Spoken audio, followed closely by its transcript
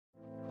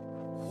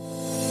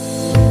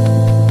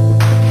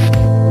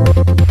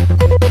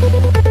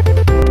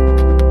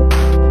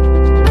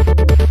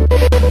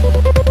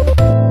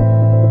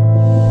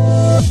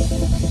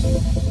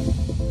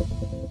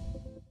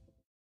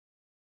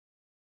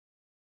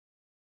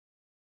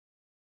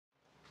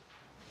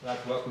I'd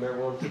like to welcome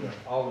everyone to the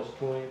August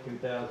 20,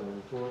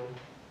 2020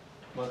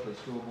 monthly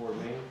school board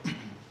meeting. Would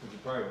you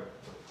pray with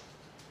me?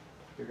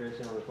 Dear gracious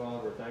Heavenly Father,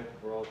 we're thankful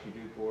for all that you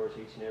do for us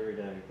each and every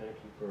day. Thank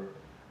you for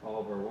all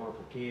of our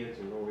wonderful kids,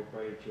 and Lord, we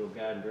pray that you'll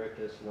guide and direct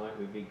us tonight.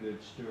 We'll be good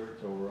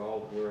stewards over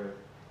all that we're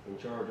in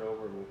charge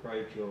over, and we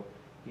pray that you'll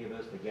give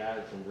us the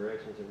guidance and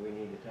directions that we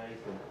need to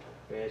take. And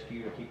we ask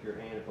you to keep your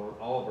hand upon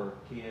all of our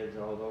kids,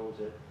 all those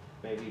that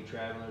may be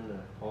traveling,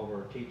 all of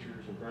our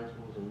teachers and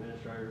principals and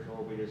administrators.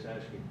 Lord, we just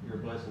ask your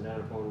blessing down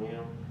upon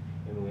them,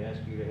 and we ask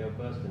you to help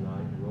us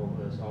tonight, and Lord,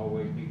 let us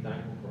always be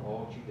thankful for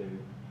all that you do.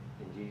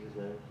 In Jesus'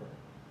 name we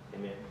pray.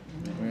 Amen.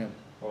 Amen.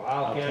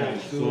 Ohio County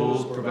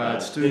Schools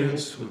provide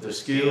students with the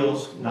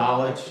skills,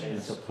 knowledge,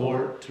 and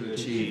support to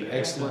achieve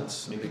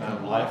excellence and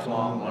become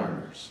lifelong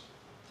learners.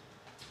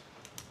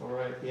 All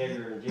right, you have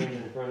your agenda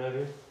in front of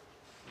you.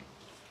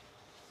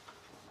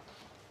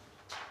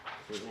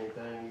 If there's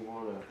anything you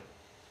want to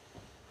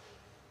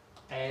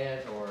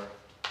add or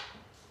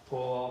pull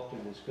off to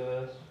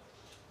discuss,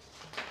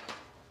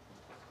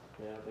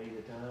 now be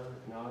the time.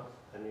 If not,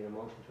 I need a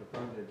motion to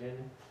approve the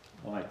agenda.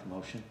 I'll make the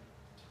motion.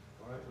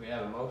 All right, we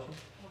have a motion.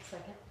 I'll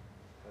second.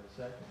 Have a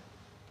second.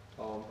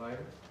 All in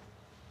favor?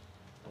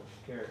 Motion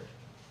carries.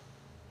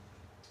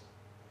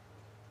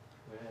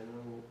 We have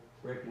no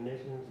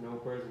recognitions, no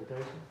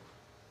presentation.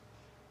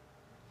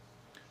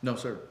 No,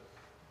 sir.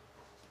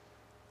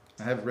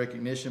 I have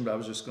recognition, but I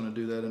was just going to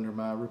do that under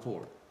my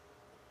report.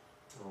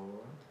 All right.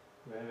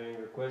 Do we have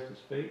any requests to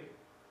speak?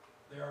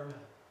 There are none.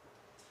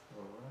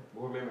 All right.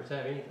 Board members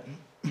have anything?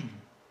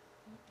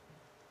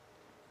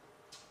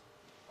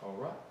 All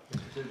right.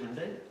 Mr.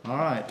 Superintendent. All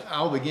right,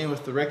 I'll begin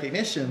with the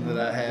recognition that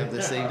I have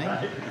this evening.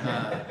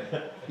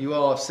 You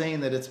all have seen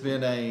that it's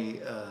been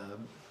a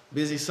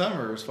busy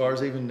summer as far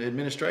as even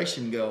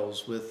administration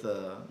goes, with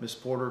Ms.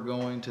 Porter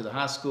going to the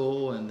high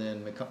school, and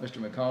then Mr.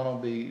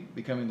 McConnell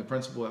becoming the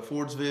principal at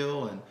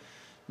Fordsville, and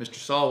Mr.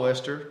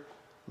 Sawwester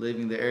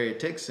leaving the Area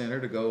Tech Center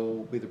to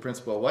go be the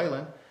principal at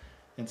Wayland.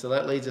 And so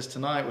that leads us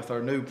tonight with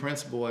our new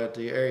principal at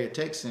the Area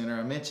Tech Center.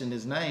 I mentioned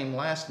his name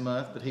last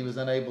month, but he was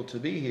unable to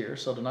be here.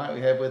 So tonight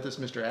we have with us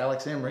Mr.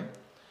 Alex Emery.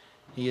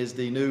 He is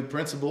the new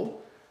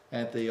principal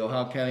at the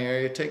Ohio County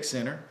Area Tech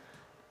Center.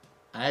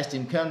 I asked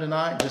him to come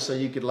tonight just so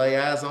you could lay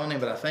eyes on him,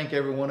 but I think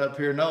everyone up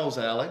here knows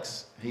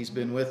Alex. He's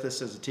been with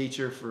us as a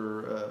teacher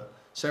for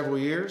several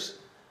years.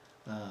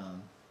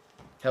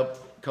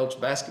 Helped coach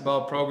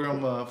basketball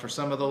program for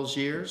some of those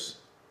years.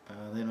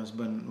 Then has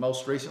been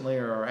most recently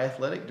our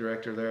athletic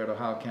director there at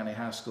Ohio County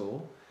High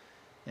School.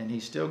 And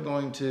he's still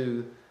going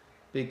to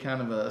be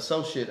kind of an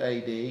associate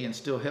AD and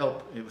still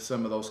help with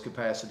some of those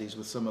capacities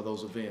with some of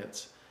those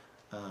events.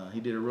 He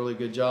did a really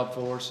good job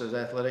for us as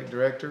athletic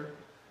director,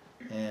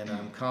 and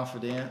I'm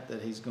confident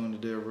that he's going to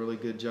do a really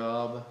good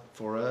job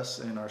for us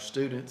and our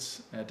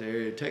students at the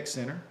Area Tech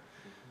Center.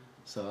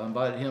 So I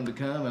invited him to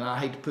come, and I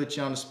hate to put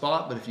you on the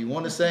spot, but if you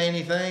want to say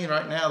anything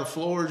right now, the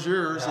floor is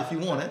yours if you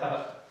want it.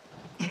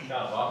 Kind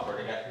of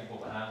awkward. I got people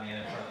behind me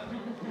and in front of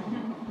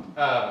me.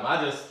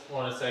 I just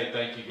want to say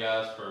thank you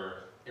guys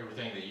for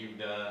everything that you've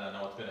done. I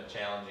know it's been a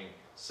challenging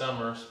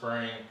summer,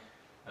 spring.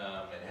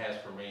 It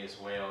has for me as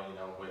well. You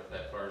know, with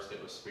that first,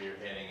 it was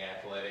spearheading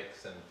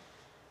athletics and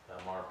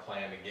our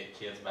plan to get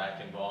kids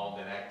back involved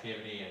in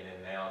activity, and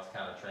then now it's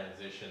kind of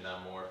transitioned.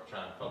 I'm more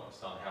trying to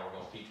focus on how we're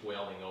going to teach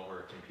welding over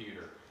a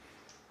computer,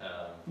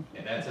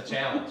 and that's a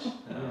challenge.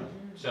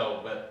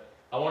 But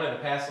I wanted to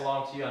pass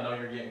along to you. I know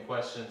you're getting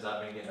questions.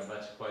 I've been getting a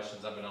bunch of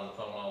questions. I've been on the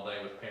phone all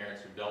day with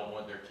parents who don't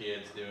want their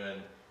kids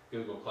doing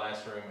Google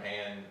Classroom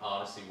and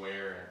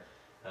Odyssey-ware,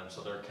 and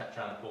so they're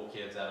trying to pull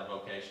kids out of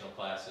vocational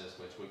classes,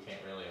 which we can't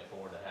really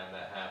afford to have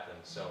that happen.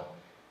 So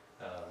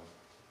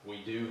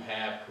we do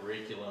have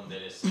curriculum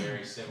that is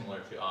very similar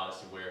to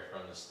Odyssey-ware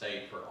from the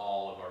state for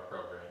all of our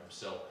programs.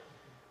 So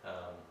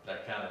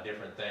they're kind of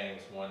different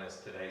things. One is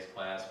today's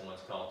class,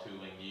 one's called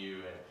Tooling U,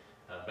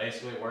 and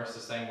basically it works the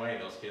same way.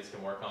 Those kids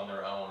can work on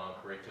their own on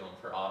curriculum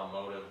for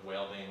automotive,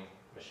 welding,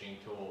 machine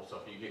tools. So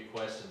if you get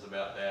questions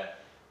about that,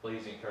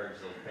 please encourage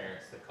those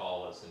parents to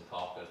call us and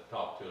talk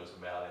to us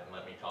about it and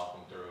let me talk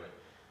them through it.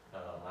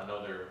 I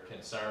know they're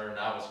concerned.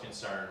 I was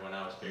concerned when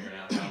I was figuring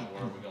out how in the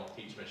world we're going to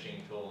teach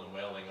machine tool and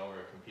welding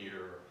over a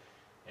computer.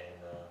 And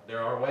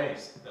there are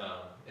ways.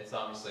 It's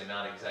obviously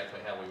not exactly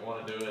how we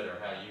want to do it or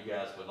how you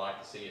guys would like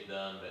to see it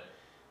done, but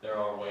there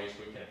are ways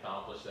we can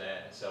accomplish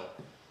that. And so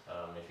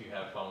if you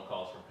have phone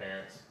calls from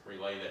parents,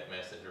 relay that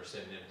message or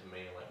send it to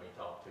me and let me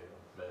talk to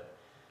them. But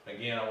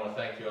again, I want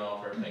to thank you all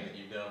for everything that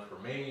you've done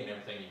for me and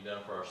everything you've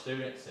done for our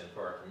students and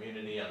for our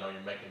community. I know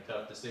you're making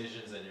tough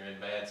decisions and you're in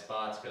bad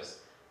spots,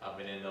 because I've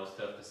been in those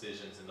tough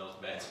decisions and those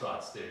bad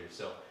spots too.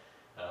 So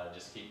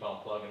just keep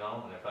on plugging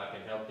on, and if I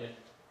can help you,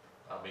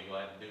 I'll be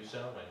glad to do so.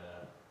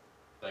 And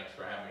thanks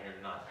for having me here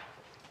tonight.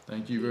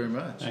 Thank you very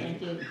much.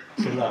 Thank you.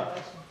 Good luck.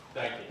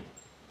 Thank you.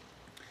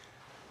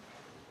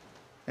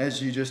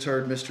 As you just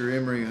heard Mr.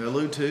 Emery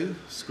allude to,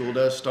 school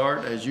does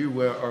start, as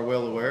you are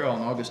well aware,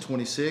 on August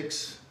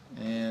 26th.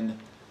 And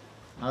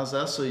as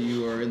also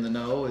you are in the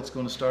know, it's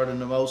going to start in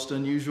the most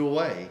unusual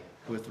way.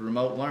 with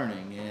remote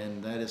learning,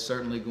 and that is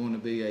certainly going to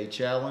be a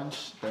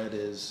challenge that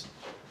is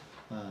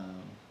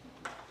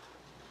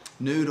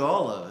new to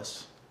all of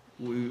us.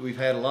 We've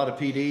had a lot of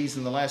PDs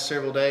in the last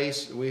several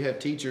days. We have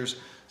teachers,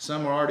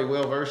 some are already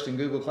well versed in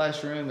Google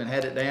Classroom and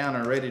had it down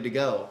and are ready to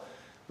go.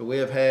 But we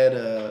have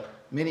had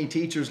many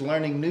teachers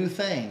learning new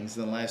things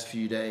in the last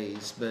few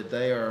days, but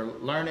they are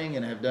learning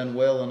and have done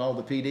well in all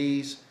the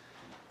PDs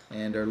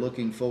and are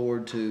looking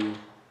forward to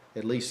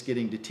at least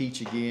getting to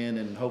teach again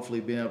and hopefully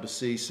being able to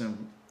see some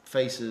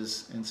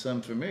faces and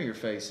some familiar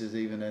faces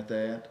even at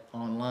that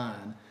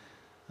online.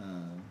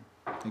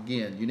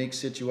 Again, unique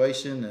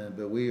situation,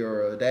 but we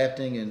are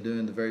adapting and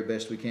doing the very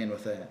best we can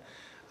with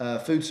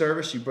that. Food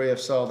service, you may have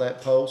saw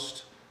that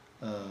post,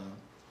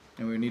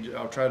 and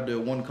I'll try to do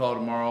a one call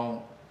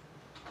tomorrow,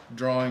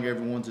 drawing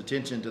everyone's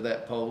attention to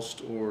that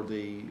post or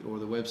the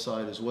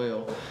website as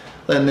well,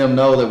 letting them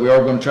know that we are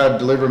going to try to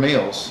deliver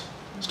meals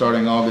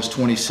starting August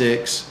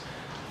 26th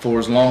for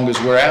as long as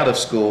we're out of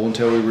school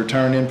until we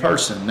return in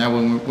person. Now,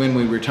 when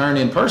we return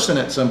in person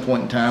at some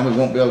point in time, we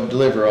won't be able to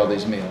deliver all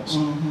these meals.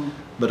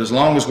 But as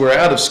long as we're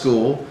out of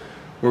school,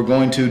 we're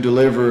going to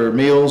deliver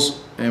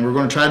meals, and we're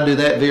going to try to do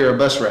that via our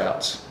bus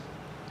routes.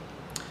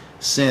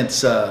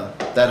 Since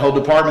that whole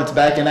department's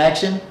back in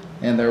action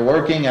and they're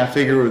working, I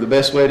figure the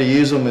best way to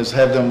use them is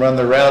have them run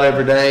their route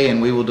every day,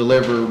 and we will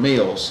deliver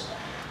meals.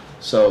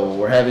 So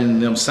we're having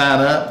them sign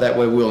up. That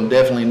way we'll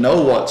definitely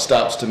know what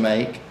stops to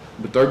make,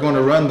 but they're going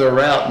to run their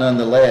route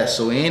nonetheless.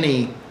 So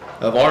any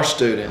of our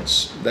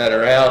students that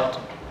are out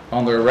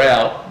on their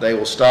route, they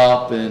will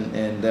stop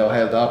and they'll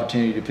have the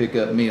opportunity to pick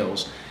up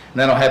meals. And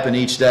that'll happen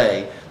each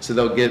day. So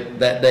they'll get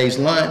that day's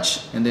lunch,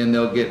 and then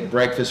they'll get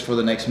breakfast for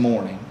the next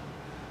morning.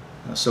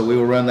 So we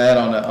will run that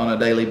on a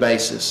daily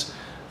basis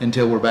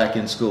until we're back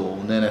in school.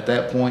 And then at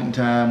that point in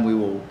time, we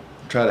will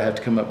try to have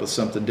to come up with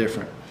something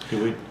different.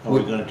 Are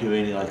we going to do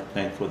any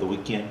thing for the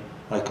weekend,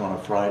 like on a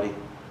Friday?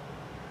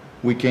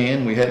 We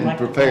hadn't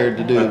prepared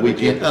to do a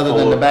weekend, other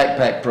than the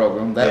backpack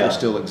program, that will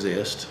still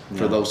exist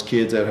for those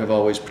kids that have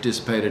always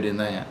participated in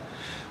that.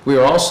 We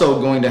are also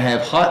going to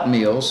have hot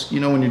meals. You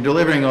know, when you're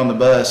delivering on the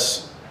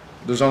bus,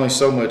 there's only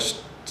so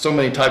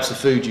many types of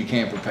food you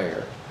can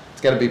prepare.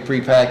 It's got to be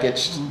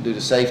prepackaged due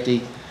to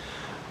safety,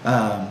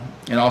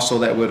 and also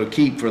that will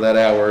keep for that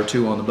hour or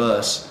two on the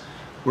bus.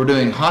 We're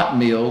doing hot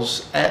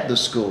meals at the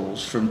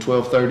schools from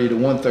 12:30 to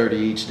 1:30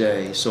 each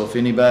day. So if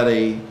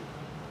anybody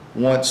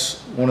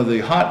wants one of the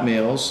hot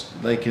meals,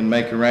 they can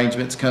make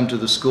arrangements, come to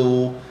the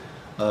school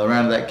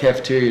around that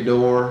cafeteria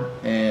door,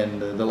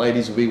 and the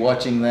ladies will be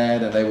watching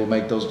that, and they will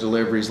make those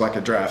deliveries like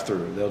a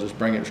drive-through. They'll just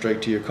bring it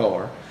straight to your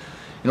car.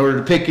 In order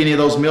to pick any of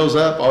those meals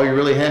up, all you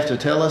really have to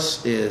tell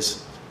us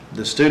is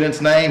the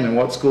student's name and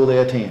what school they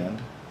attend.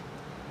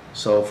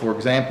 So for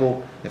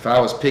example, if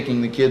I was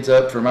picking the kids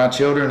up for my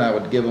children, I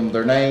would give them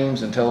their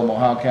names and tell them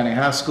Ohio County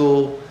High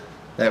School.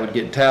 That would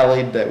get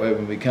tallied. That way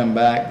when we come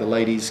back, the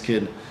ladies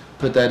could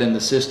put that in the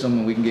system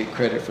and we can get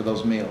credit for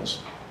those meals.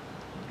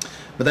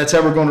 But that's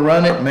how we're going to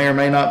run it. May or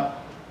may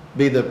not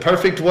be the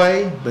perfect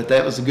way, but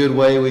that was a good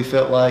way we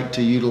felt like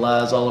to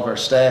utilize all of our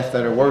staff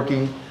that are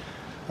working.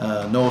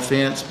 No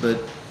offense, but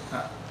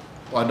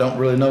I don't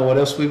really know what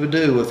else we would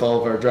do with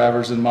all of our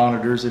drivers and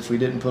monitors if we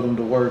didn't put them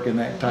to work in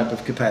that type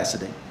of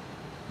capacity.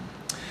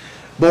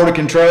 Board of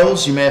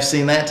Controls, you may have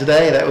seen that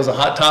today. That was a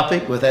hot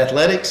topic with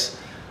athletics.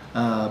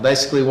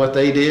 Basically what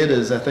they did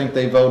is I think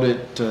they voted,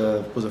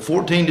 was it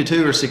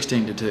 14-2 or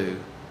 16-2?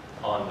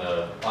 On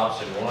the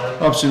option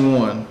one, Option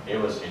 1. it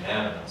was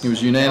unanimous. It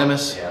was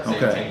unanimous? Yeah, it's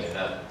Okay.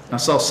 18-0. I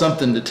saw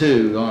something to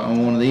 2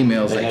 on one of the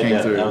emails They that had came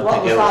that, through.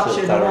 What was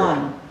option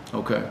one?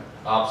 Okay.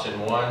 Option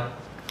one.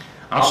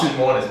 Option- Option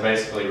one is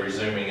basically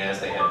resuming as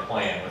they had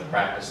planned with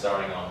practice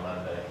starting on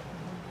Monday.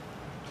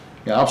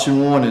 Yeah,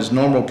 option 1 is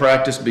normal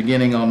practice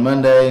beginning on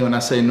Monday. When I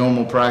say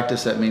normal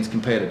practice, that means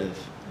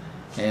competitive.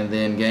 And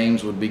then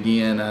games would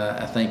begin,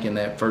 I think, in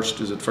that first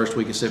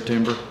week of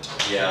September?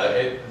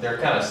 Yeah, they're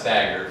kind of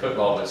staggered.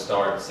 Football would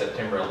start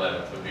September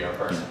 11th would be our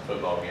first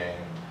football game.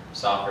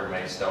 Soccer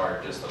may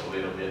start just a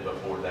little bit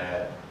before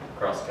that.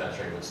 Cross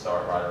country would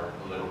start right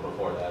a little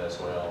before that as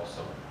well.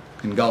 So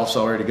And golf's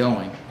already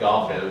going.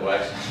 golf, well,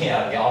 actually,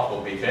 yeah, golf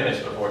will be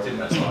finished before too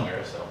much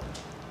longer. So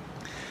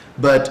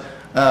But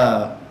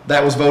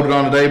that was voted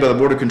on today by the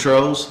Board of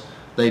Controls.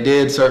 They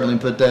did certainly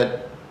put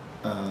that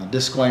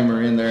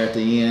disclaimer in there at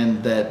the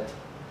end that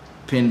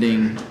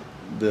pending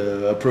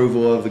the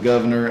approval of the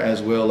governor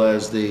as well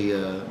as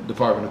the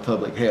Department of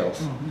Public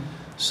Health.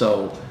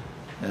 So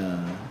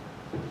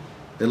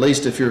at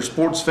least if you're a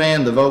sports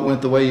fan, the vote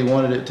went the way you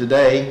wanted it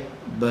today,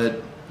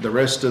 but the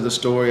rest of the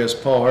story, as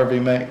Paul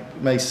Harvey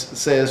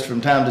says from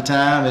time to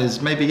time,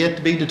 is maybe yet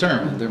to be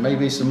determined. There may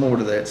be some more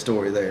to that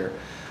story there.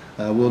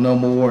 We'll know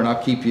more, and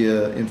I'll keep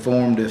you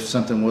informed if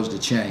something was to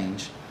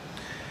change.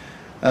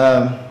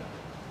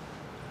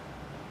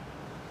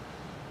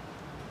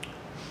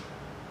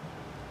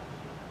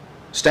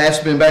 Staff's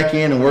been back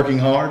in and working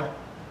hard.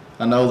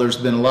 I know there's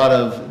been a lot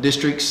of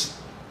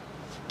districts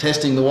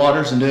testing the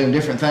waters and doing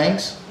different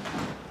things,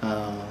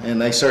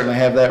 and they certainly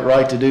have that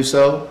right to do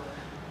so.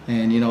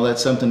 And,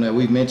 that's something that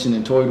we've mentioned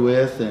and toyed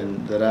with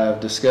and that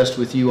I've discussed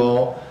with you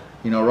all.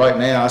 Right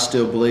now, I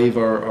still believe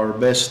our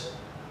best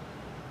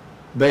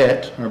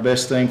bet, our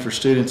best thing for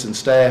students and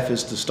staff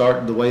is to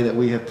start the way that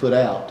we have put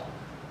out.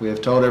 We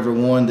have told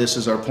everyone this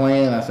is our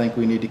plan. I think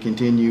we need to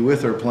continue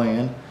with our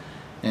plan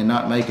and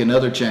not make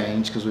another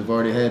change because we've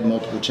already had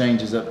multiple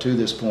changes up to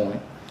this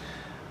point.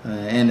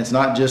 And it's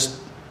not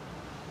just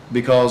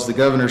because the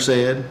governor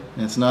said,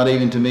 and it's not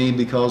even to me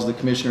because the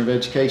Commissioner of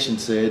Education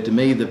said. To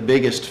me, the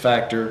biggest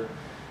factor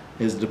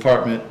is the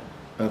Department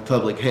of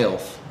Public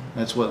Health.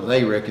 That's what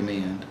they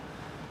recommend.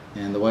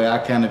 And the way I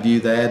kind of view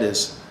that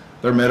is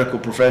they're medical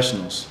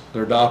professionals,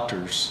 they're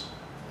doctors.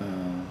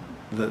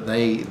 That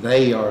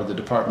they are the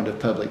Department of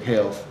Public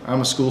Health.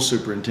 I'm a school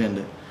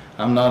superintendent.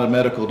 I'm not a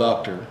medical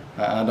doctor.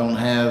 I don't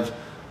have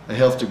a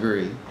health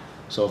degree.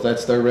 So if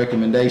that's their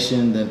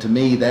recommendation, then to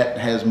me that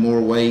has more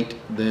weight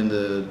than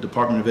the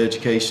Department of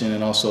Education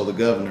and also the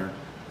governor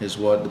is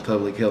what the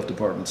Public Health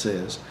Department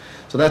says.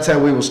 So that's how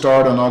we will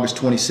start on August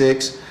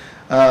 26th.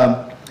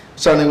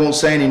 Certainly won't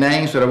say any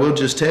names, but I will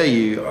just tell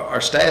you, our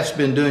staff's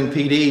been doing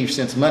PD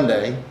since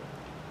Monday.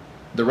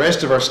 The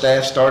rest of our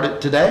staff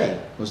started today,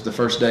 was the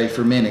first day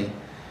for many.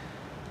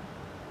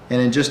 And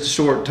in just a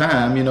short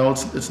time,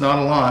 it's not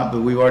a lot,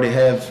 but we already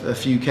have a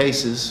few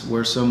cases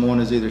where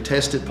someone is either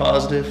tested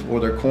positive or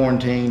they're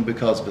quarantined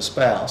because of a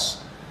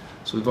spouse.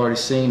 So we've already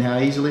seen how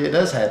easily it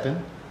does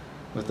happen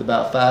with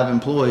about 5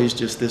 employees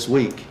just this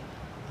week,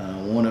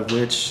 one of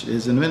which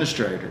is an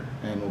administrator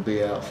and will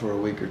be out for a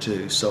week or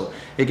two. So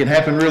it can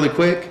happen really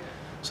quick.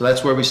 So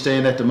that's where we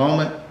stand at the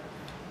moment.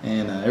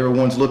 And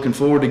everyone's looking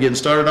forward to getting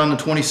started on the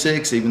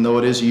 26th, even though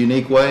it is a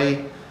unique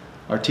way.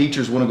 Our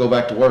teachers want to go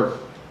back to work.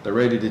 They're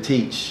ready to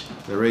teach.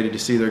 They're ready to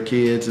see their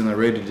kids, and they're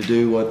ready to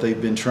do what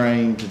they've been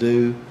trained to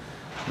do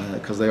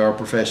because they are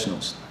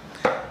professionals.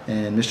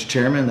 And Mr.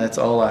 Chairman, that's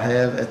all I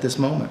have at this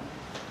moment.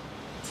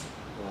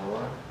 All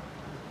right.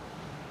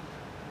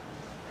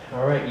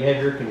 All right, you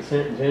have your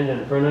consent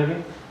agenda in front of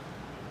you.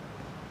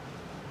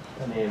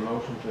 I need a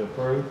motion to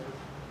approve.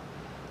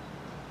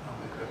 I'll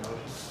make that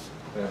motion.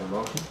 We have a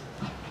motion.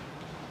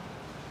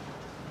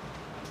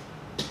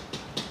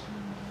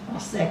 I'll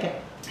second.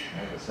 I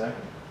have a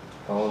second.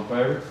 All in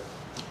favor? Motion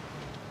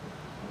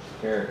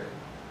carried.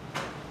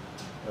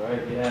 All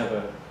right, you have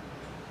a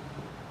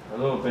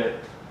little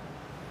bit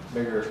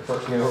bigger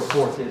personnel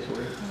report this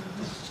week.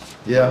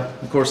 Yeah,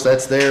 of course,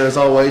 that's there as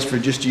always for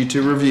just you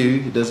to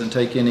review. It doesn't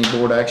take any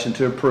board action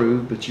to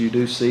approve, but you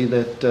do see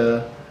that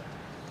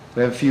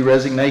we have a few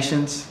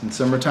resignations and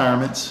some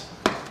retirements.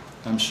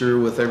 I'm sure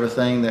with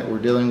everything that we're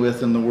dealing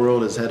with in the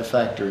world has had a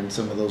factor in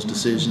some of those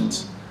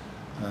decisions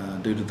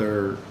due to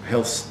their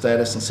health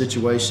status and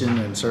situation,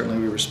 and certainly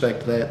we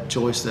respect that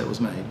choice that was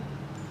made.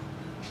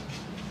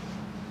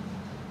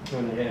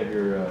 When you have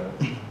your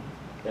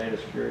data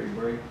security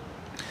brief.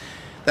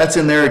 That's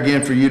in there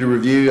again for you to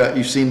review.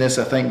 You've seen this,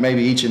 I think,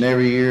 maybe each and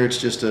every year. It's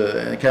just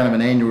a kind of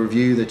an annual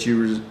review that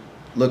you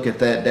look at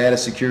that data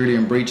security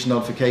and breach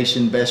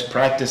notification best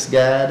practice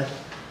guide.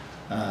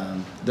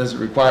 Doesn't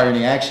require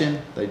any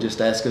action. They just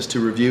ask us to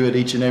review it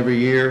each and every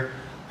year.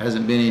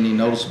 Hasn't been any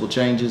noticeable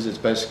changes. It's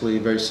basically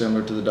very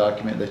similar to the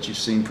document that you've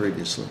seen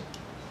previously.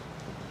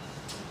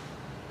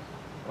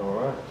 All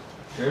right.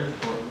 Sheriff's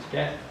report, Ms.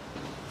 Cat.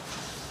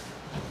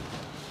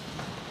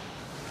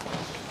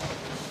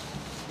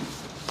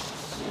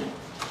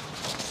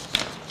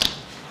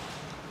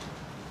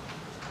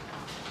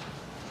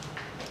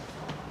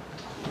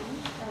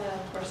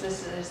 Of course,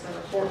 this is the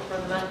report for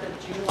the month of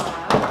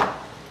July.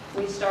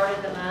 We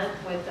started the month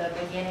with a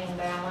beginning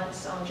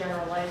balance on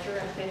general ledger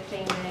of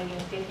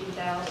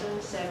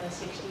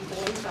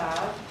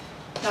 $15,050,760.45.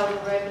 Total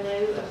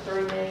revenue of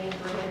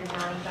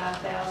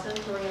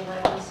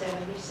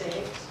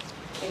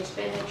 $3,395,311.76.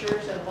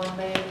 Expenditures of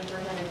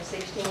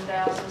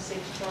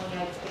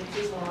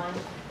 $1,316,628.51.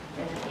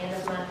 And the end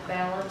of month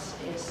balance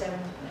is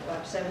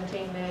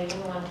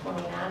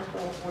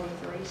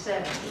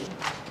 $17,129,443.70.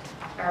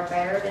 Our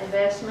Barrett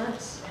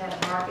investments had a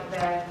market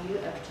value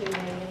of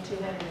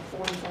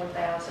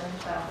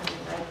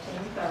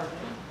 $2,244,518.30.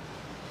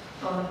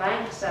 On the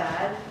bank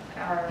side,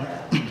 our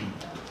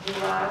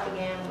July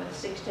began with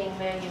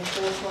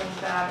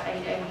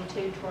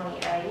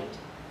 $16,425,882.28.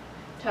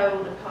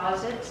 Total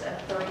deposits of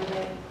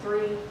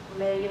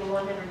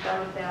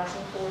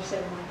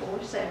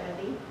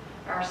 $3,130,474.70.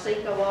 Our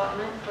SEEK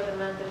allotment for the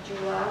month of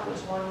July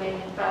was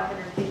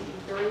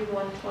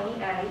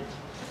 $1,553,128.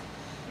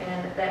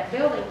 And that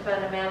building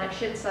fund amount, it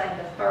should say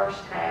the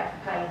first half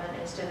payment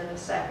instead of the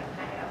second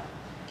half.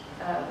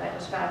 That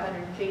was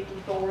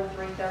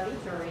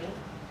 $554,333.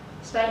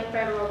 State and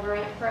federal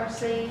grant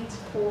proceeds,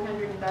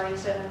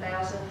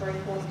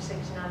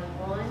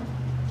 $437,346.91.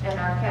 And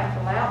our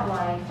capital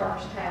outlay,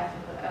 first half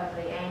of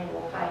the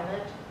annual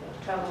payment,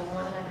 totaled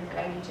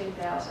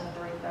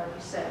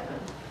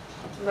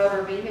 $182,337.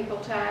 Motor vehicle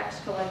tax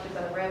collected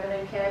by the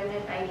revenue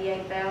cabinet,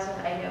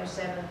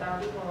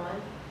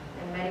 $88,807.31.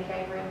 And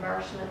Medicaid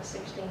reimbursement,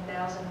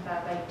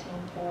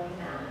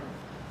 $16,518.49.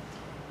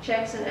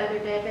 Checks and other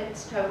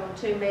debits total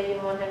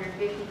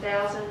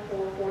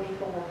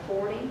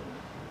 $2,150,444.40,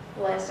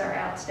 less our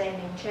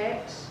outstanding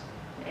checks.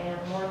 And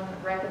one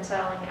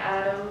reconciling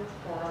item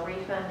for a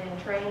refund in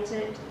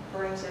transit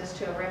brings us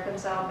to a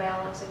reconciled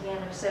balance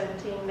again of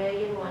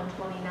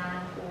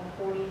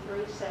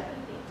 $17,129,443.70.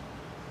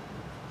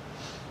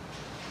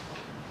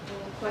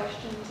 Any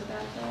questions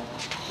about that?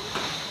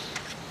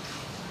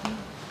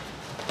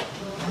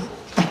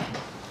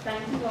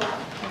 Thank you all.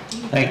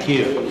 Thank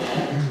you.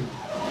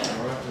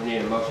 All right, we need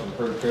a motion to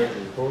approve the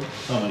treasurer's report.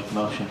 I'll make the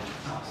motion.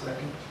 I'll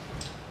second.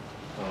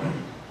 All in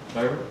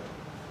favor?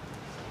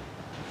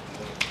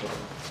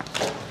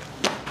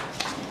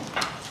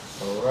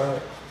 All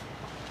right,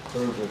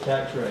 approve the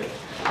tax rate.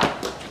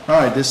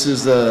 All right, this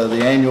is the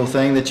annual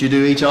thing that you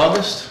do each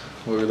August,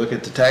 where we look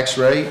at the tax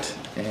rate,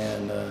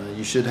 and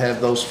you should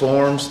have those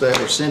forms that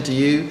were sent to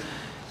you.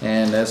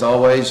 And as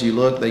always, you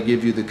look, they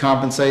give you the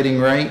compensating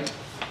rate.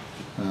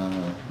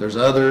 There's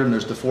other, and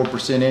there's the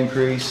 4%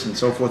 increase, and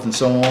so forth and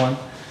so on.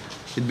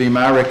 It'd be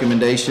my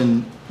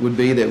recommendation would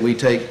be that we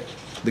take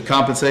the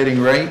compensating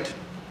rate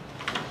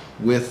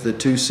with the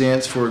 2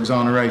 cents for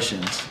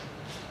exonerations.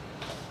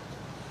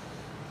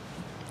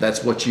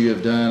 That's what you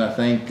have done, I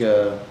think,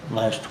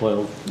 Last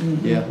 12.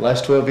 yeah,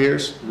 last 12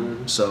 years.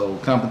 So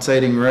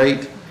compensating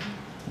rate,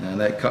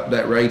 and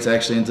that rate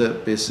actually ends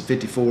up, is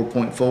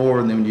 54.4,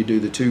 and then when you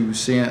do the 2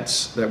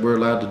 cents that we're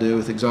allowed to do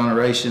with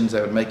exonerations,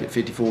 that would make it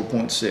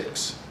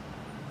 54.6.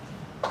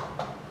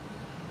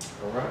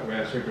 All right, we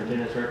have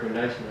superintendent's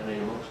recommendation, I need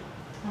a motion.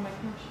 I'll make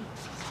a motion.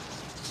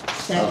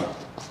 Second.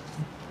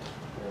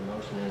 We have a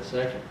motion and a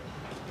second.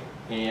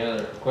 Any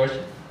other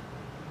question?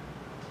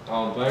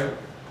 All in favor?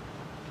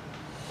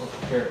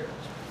 Motion carried.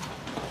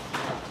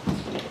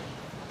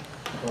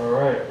 All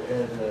right, we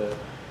had the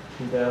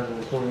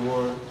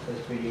 2021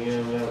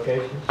 SPDM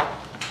allocations.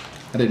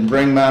 I didn't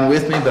bring mine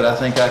with me, but I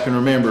think I can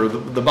remember.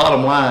 The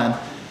bottom line,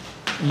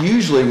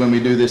 usually when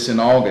we do this in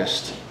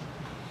August,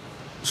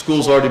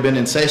 school's already been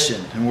in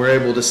session, and we're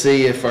able to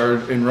see if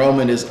our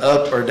enrollment is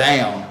up or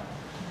down.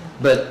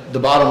 But the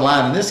bottom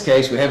line, in this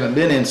case, we haven't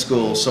been in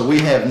school, so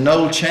we have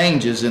no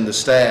changes in the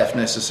staff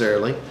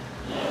necessarily.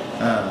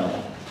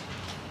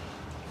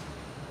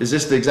 Is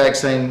this the exact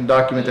same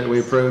document that we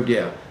approved?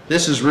 Yeah.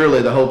 This is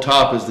really, the whole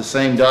top is the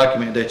same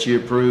document that you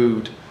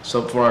approved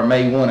so for our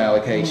May 1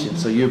 allocation.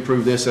 So you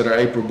approved this at our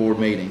April board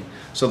meeting.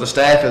 So the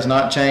staff has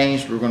not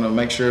changed. We're going to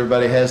make sure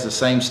everybody has the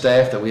same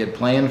staff that we had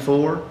planned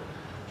for.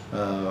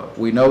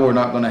 We know we're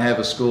not going to have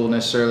a school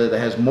necessarily that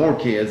has more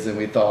kids than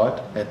we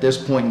thought. At this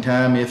point in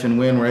time, if and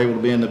when we're able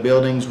to be in the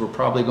buildings, we're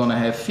probably going to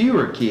have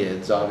fewer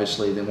kids,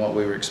 obviously, than what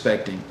we were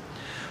expecting.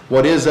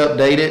 What is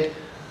updated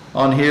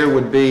on here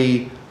would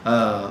be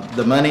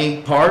the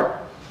money part.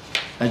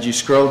 As you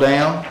scroll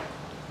down,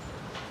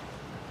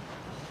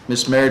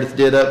 Ms. Meredith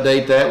did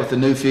update that with the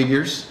new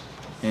figures,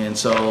 and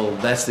so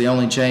that's the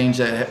only change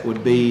that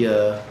would be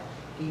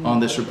on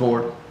this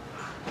report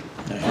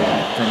from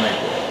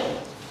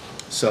April.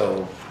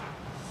 So,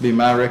 be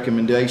my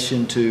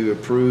recommendation to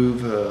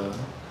approve the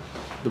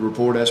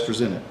report as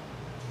presented.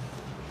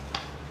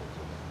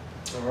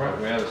 All right,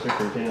 we have a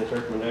superintendent's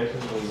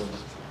recommendation on the.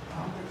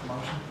 I'll make the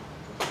motion.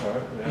 All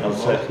right, we have a I'll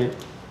motion second.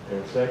 and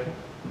a second.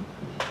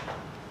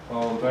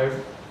 All in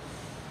favor?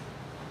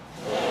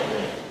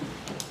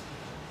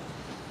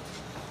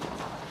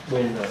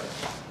 When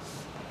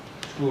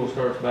school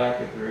starts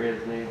back, if there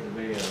is need to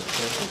be a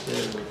special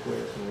set of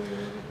requests, and we are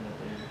looking at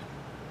that.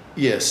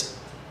 Yes.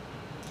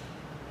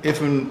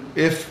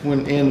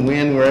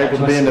 When we're able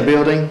to be in the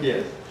building,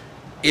 Yes.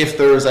 if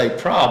there is a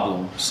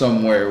problem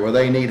somewhere where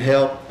they need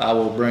help, I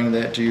will bring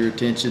that to your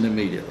attention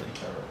immediately.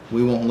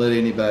 We won't let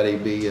anybody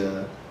be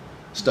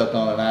stuck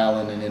on an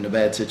island and in a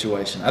bad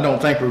situation. I don't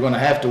think we're going to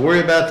have to worry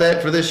about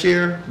that for this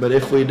year, but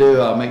if we do,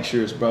 I'll make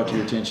sure it's brought to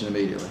your attention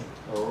immediately.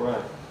 All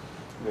right.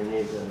 We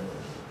need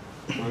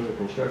further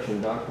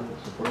construction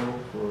documents approval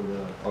for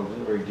the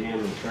auxiliary gym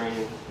and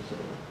training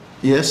facility.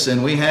 Yes,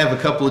 and we have a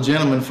couple of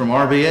gentlemen from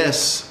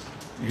RBS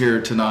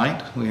here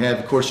tonight. We have,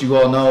 of course, you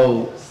all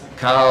know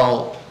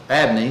Kyle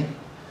Abney,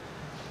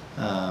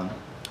 but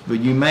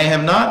you may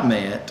have not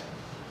met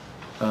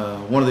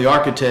one of the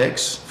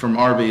architects from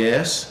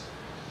RBS,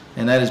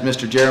 and that is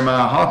Mr.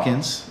 Jeremiah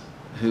Hawkins,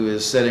 who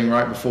is sitting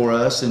right before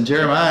us. And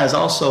Jeremiah is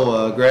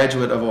also a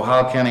graduate of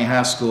Ohio County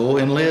High School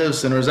and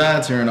lives and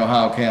resides here in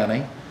Ohio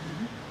County.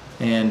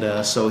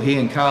 And so he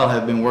and Kyle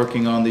have been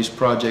working on these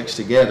projects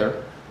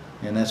together,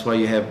 and that's why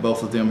you have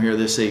both of them here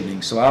this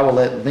evening. So I will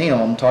let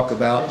them talk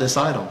about this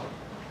item.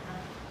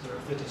 Is there a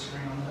 50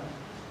 screen on that?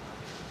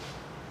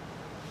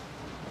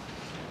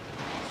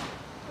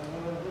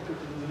 Look at the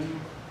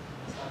Zoom.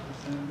 It's like the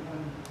same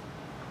one.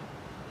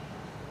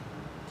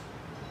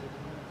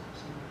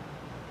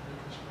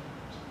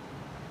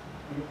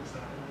 Look at the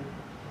side of it.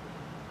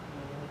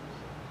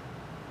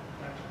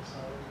 Actual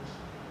side of this.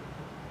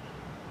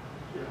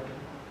 Yeah.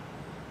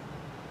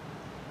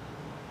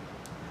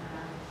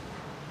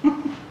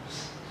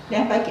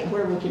 Now make it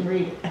where we can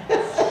read it.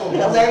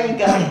 Well, there you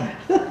go.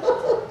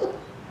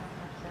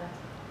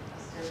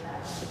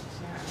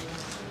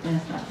 And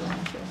it's not going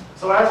to.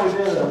 So as we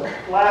did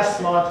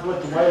last month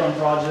with the Wayland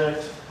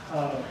project,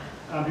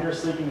 I'm here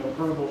seeking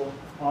approval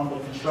on the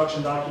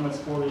construction documents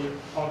for the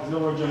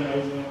auxiliary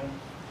gymnasium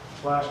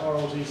 /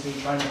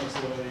 ROTC training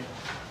facility.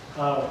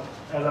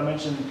 As I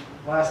mentioned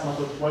last month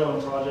with the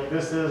Wayland project,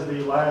 this is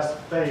the last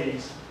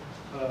phase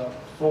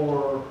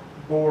for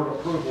board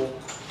approval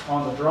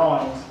on the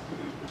drawings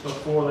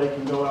before they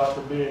can go out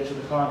to bid to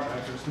the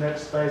contractors.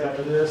 Next phase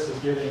after this is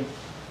getting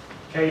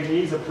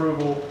KD's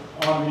approval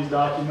on these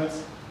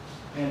documents,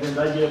 and then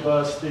they give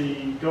us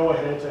the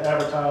go-ahead to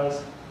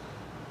advertise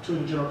to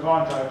the general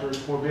contractors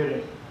for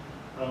bidding.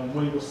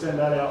 We will send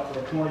that out for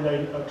a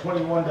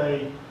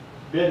 21-day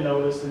bid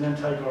notice and then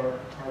take our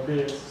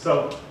bids.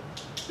 So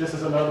this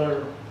is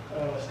another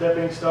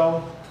stepping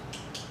stone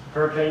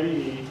per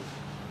KDE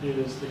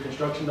is the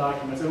construction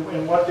documents.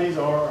 And what these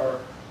are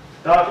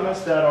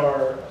documents that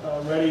are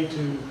ready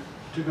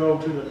to go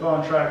to the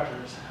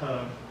contractors.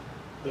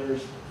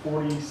 There's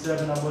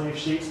 47, I believe,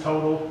 sheets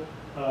total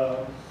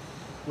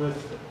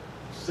with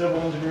civil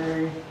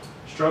engineering,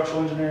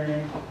 structural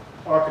engineering,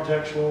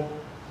 architectural,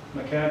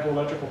 mechanical,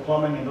 electrical,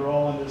 plumbing, and they're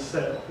all in this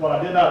set. What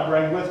I did not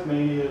bring with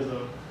me is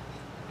a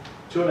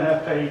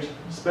 2.5-page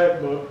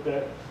spec book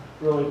that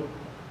really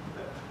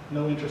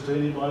no interest to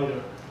anybody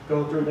to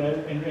go through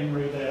that and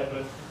read that,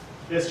 but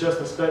it's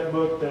just a spec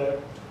book that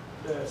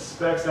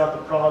specs out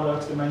the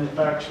products, the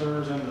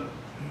manufacturers, and the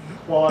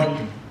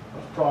quality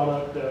of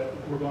product that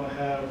we're going to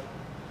have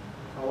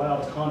allow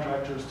the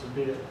contractors to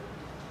bid.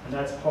 And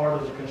that's part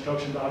of the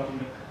construction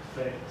document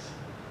phase.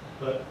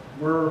 But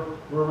we're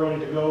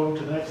ready to go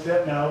to the next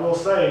step. Now, I will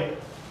say,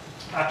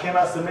 I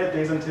cannot submit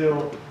these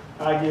until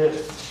I get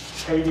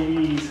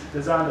KDE's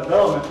design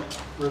development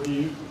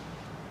review,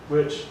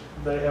 which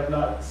they have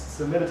not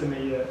submitted to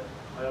me yet.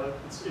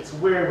 It's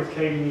weird with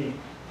KDE.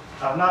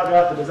 I've not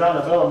got the design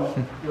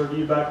development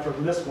review back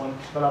from this one,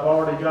 but I've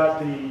already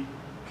got the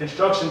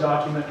construction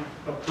document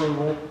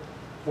approval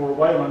for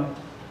Wayland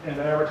and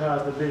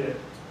advertised the bid.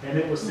 And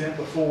it was sent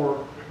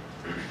before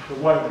the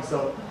Wayland.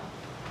 So,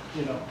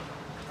 you know,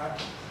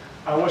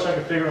 I wish I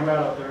could figure them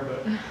out up there,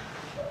 but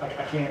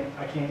I can't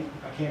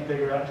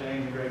figure out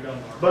James and Greg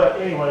Dunbar. But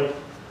anyway,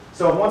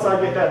 so once I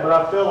get that, but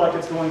I feel like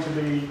it's going to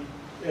be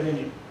at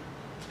any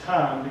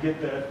time to get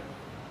that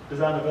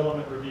design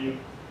development review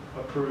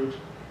approved,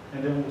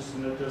 and then we'll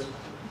submit this one.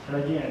 And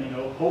again, you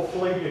know,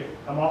 hopefully,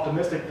 I'm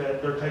optimistic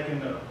that they're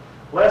taking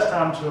less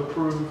time to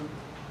approve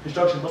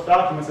construction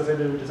documents as they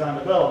do design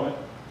development.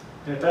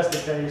 And if that's the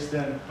case,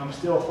 then I'm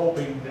still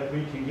hoping that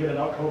we can get an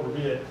October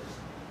bid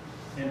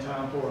in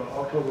time for an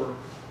October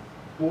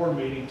board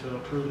meeting to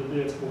approve the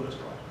bids for this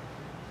project.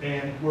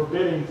 And we're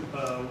bidding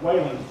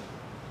Wayland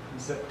in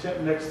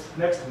September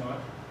next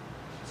month,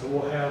 so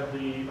we'll have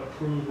the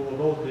approval of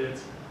both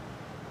bids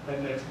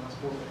at next month's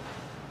board meeting.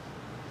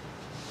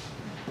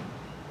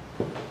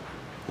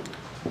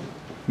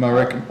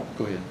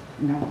 Go ahead.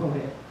 No, go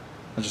ahead.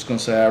 I was just going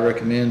to say I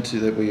recommend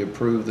that we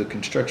approve the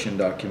construction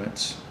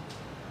documents.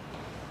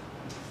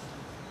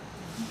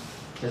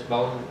 Ms.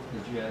 Baldwin,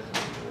 did you ask?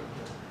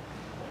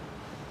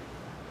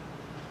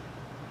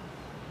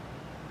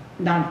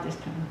 Not at this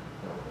time.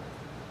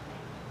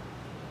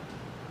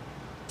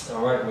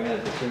 All right, we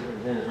have the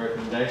superintendent's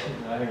recommendation.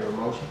 Do I hear a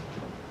motion?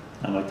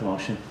 I make the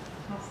motion.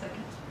 I'll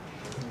second.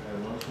 We have a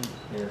motion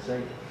and a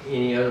second.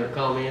 Any other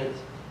comments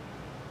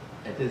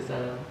at this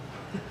time?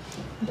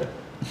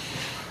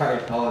 All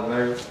right, all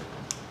in favor?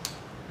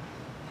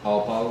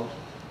 All opposed?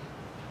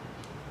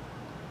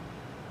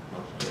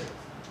 Motion carried.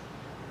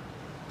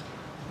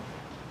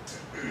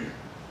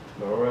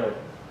 All right.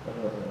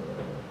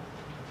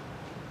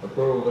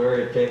 Approval of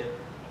area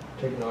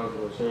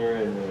technological center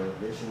and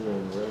addition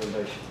and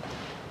renovation.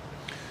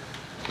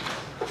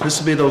 This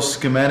will be those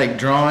schematic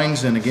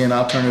drawings, and again,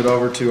 I'll turn it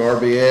over to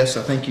RBS.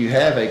 I think you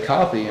have a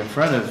copy in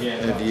front of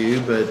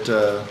you, but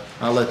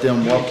I'll let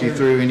them walk you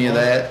through any of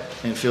that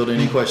and field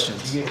any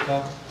questions. You get a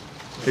copy?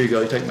 Here you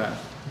go, you take mine.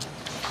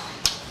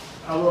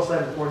 I will say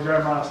before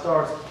Jeremiah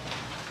starts,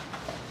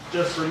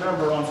 just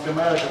remember on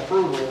schematic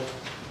approval,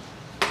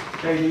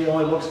 KD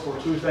only looks for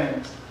two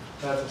things.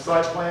 That's a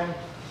site plan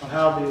on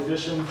how the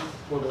addition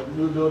for the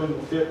new building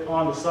will fit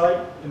on the site,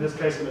 in this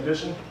case an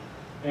addition,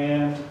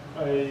 and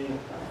a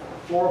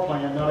floor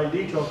plan, not a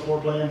detailed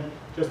floor plan,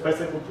 just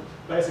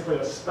basically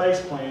a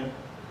space plan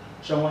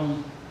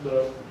showing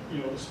the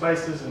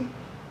spaces and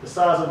the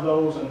size of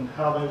those and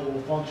how they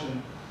will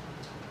function,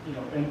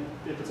 and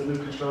if it's a new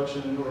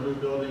construction or a new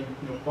building,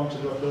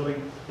 functions of a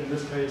building, in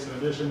this case an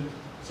addition,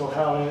 so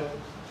how it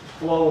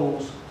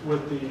flows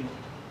with the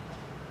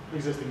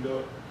existing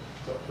building.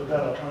 So with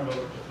that, I'll turn it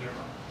over to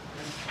Jeremiah.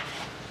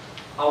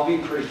 I'll be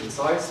pretty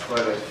concise,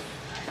 but if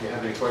you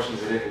have any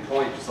questions at any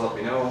point, just let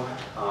me know.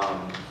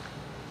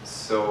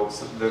 So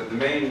the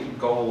main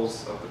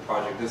goals of the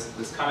project,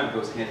 this kind of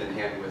goes hand in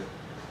hand with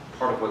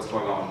part of what's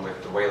going on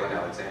with the Wayland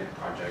Alexander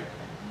project.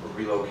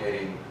 We're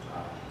relocating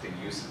the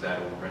use of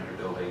that old render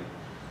building,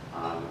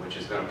 which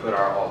is going to put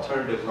our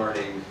alternative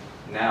learning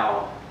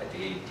now at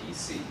the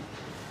ATC.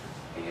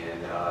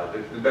 And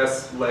the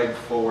best leg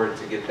forward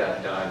to get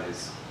that done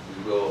is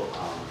We will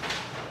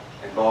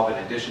involve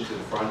an addition to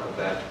the front of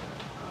that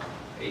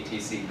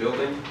ATC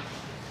building.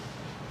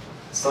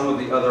 Some of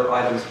the other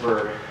items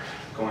we're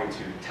going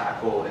to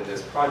tackle in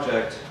this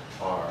project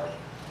are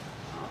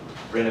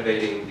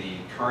renovating the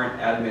current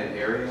admin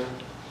area.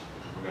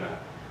 We're going to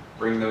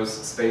bring those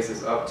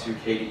spaces up to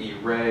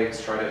KDE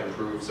regs, try to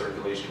improve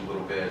circulation a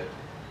little bit.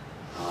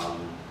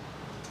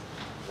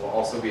 We'll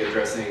also be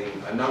addressing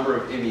a number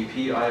of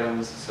MEP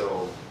items,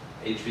 so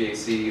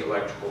HVAC,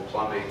 electrical,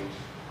 plumbing,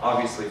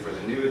 obviously for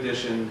the new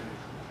addition,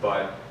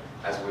 but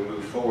as we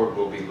move forward,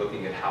 we'll be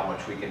looking at how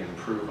much we can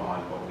improve on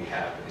what we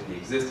have in the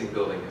existing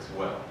building as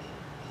well.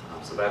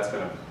 So that's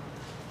going to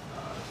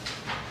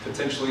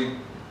potentially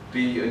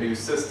be a new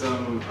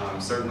system.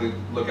 Certainly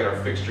look at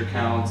our fixture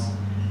counts,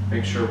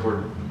 make sure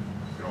we're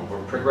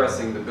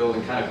progressing the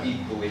building kind of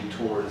equally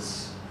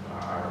towards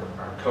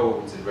our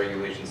codes and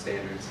regulation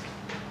standards.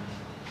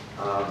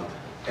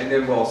 And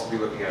then we'll also be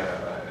looking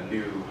at a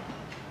new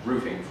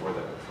roofing for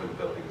the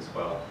building as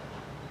well,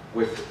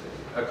 with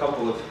a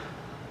couple of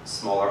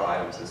smaller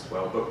items as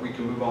well. But we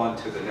can move on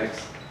to the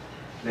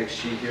next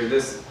sheet here.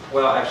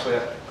 Well, actually,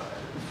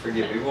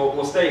 forgive me.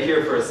 We'll stay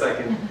here for a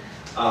second.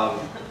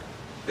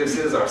 This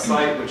is our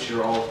site, which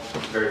you're all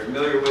very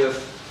familiar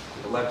with.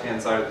 On the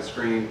left-hand side of the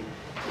screen,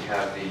 we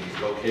have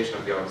the location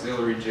of the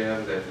auxiliary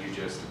gym that you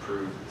just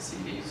approved the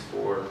CDs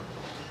for.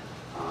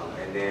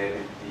 And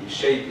then the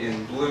shape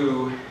in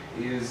blue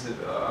is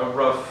a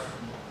rough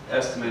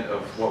estimate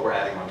of what we're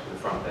adding onto the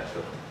front of that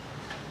building.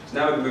 So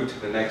now we can move to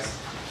the next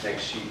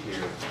sheet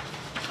here.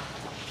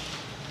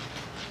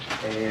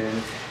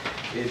 And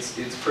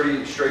it's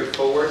pretty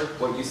straightforward.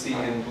 What you see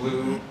in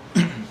blue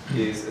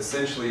is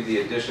essentially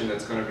the addition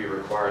that's going to be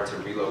required to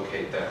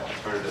relocate that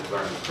alternative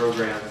learning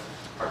program.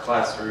 Our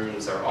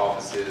classrooms, our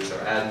offices, our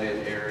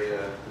admin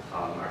area,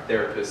 our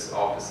therapists'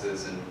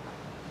 offices and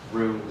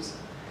rooms.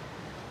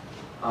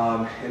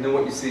 And then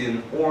what you see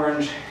in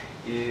orange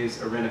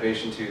is a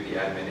renovation to the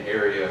admin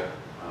area,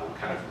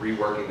 kind of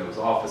reworking those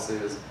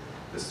offices,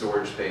 the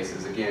storage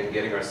spaces, again,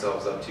 getting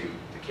ourselves up to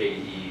the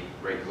KDE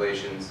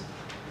regulations.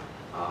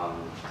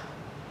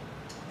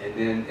 And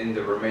then in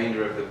the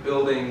remainder of the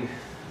building,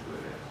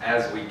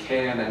 as we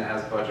can and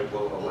as budget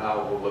will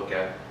allow, we'll look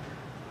at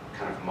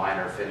kind of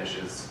minor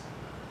finishes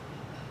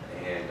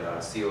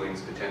and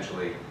ceilings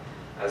potentially,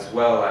 as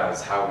well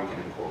as how we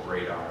can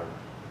incorporate our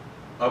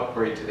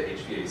upgrade to the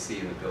HVAC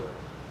in the building.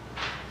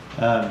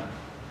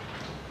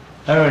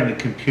 Over in the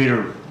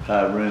computer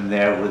room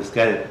there, is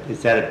that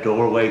a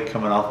doorway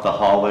coming off the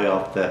hallway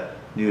off the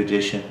new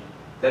addition?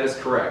 That is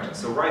correct.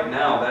 So right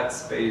now that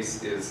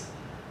space is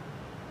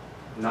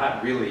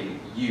not really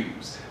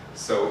used.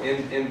 So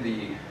in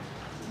the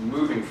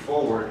moving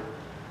forward,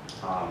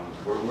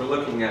 we're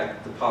looking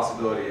at the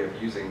possibility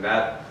of using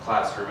that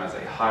classroom as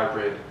a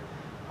hybrid,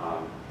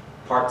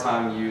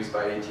 part-time used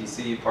by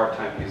ATC,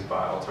 part-time used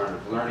by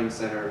Alternative Learning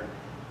Center,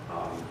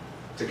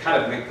 to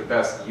kind of make the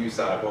best use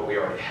out of what we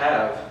already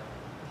have.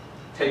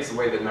 Takes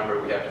away the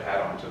number we have to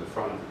add on to the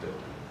front of the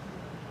building.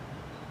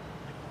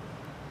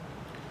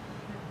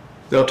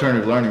 The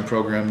alternative learning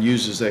program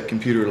uses that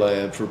computer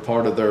lab for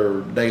part of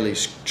their daily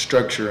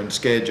structure and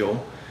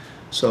schedule.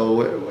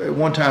 So at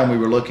one time we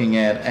were looking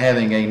at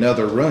having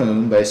another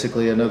room,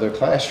 basically another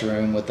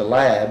classroom with the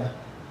lab.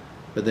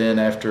 But then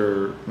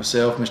after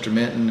myself, Mr.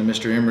 Minton, and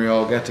Mr. Emery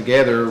all got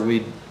together,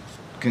 we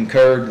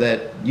concurred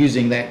that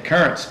using that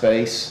current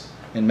space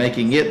and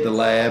making it the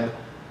lab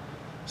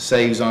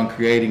saves on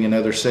creating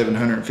another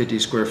 750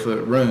 square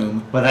foot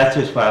room. Well, that's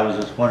just why I was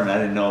just wondering. I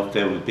didn't know if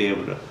they would be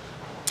able to.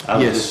 I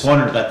was just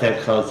wondering about that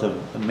because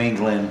of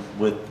mingling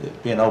with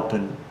it being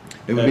open.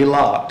 It would be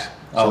locked.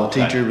 So the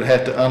teacher would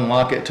have to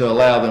unlock it to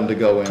allow them to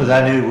go in. Because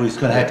I knew we was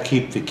going to have to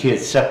keep the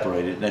kids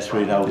separated. And that's the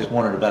reason I was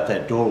wondering about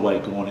that doorway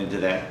going into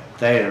that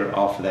there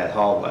off of that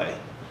hallway.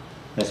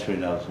 That's the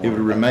reason I was wondering. It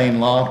would remain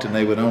locked and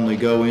they would only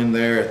go in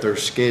there at their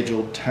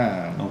scheduled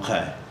time.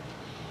 Okay.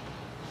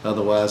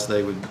 Otherwise,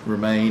 they would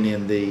remain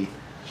in the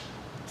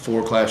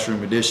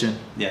 4-classroom addition.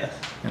 Yes.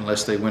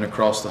 Unless they went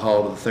across the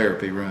hall to the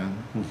therapy room.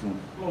 Mm-hmm.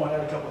 I want to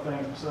add a couple of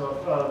things.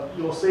 So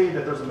you'll see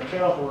that there's a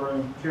mechanical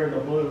room here in the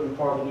blue,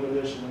 part of the new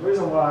addition. The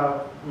reason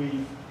why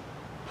we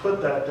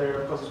put that there,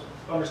 because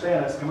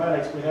understand as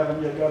schematics, we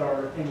haven't yet got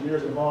our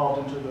engineers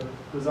involved into the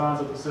designs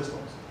of the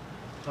systems.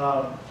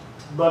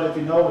 But if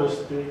you notice,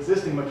 the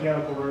existing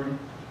mechanical room,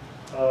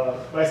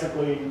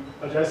 basically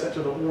adjacent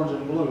to the orange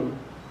and blue,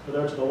 so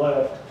there to the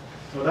left,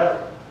 so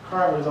that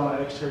currently is on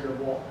an exterior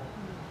wall.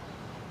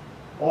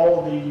 All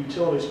of the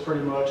utilities pretty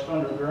much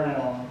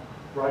underground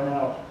right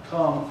now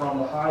come from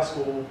the high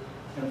school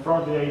in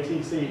front of the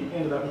ATC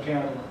into that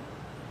mechanical room.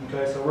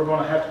 Okay, so we're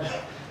going to have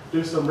to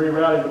do some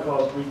rerouting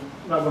because we're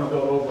not going to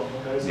build over them.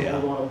 Okay, so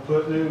we're going to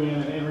put new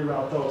in and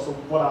reroute those. So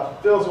what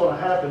I feel is going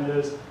to happen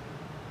is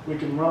we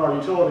can run our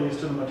utilities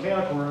to the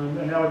mechanical room,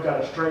 and now we've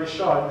got a straight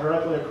shot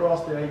directly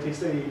across the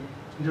ATC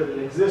into the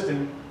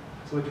existing,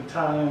 so we can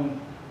tie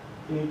in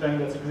anything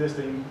that's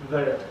existing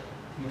there.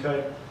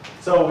 Okay,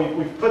 so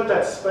we've put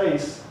that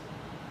space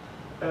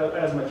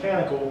as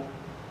mechanical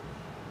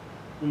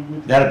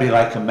That'll be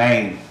like a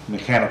main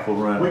mechanical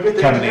we room get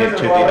the coming engineers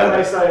into the involved,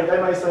 other.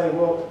 they may say,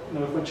 well, you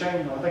know, if we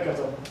change, I think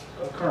that's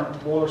a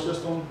current boiler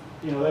system,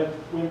 you know,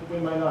 we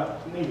may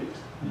not need it.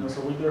 You know,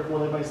 so therefore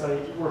they may say,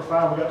 we're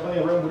fine, we got plenty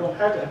of room, we don't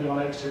have to be on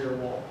an exterior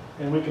wall.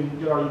 And we can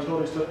get our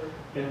utilities to,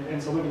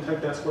 and so we can take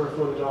that square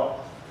footage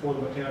off for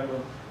the mechanical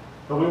room.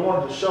 But we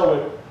wanted to show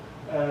it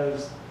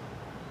as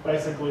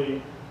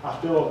basically, I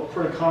feel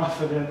pretty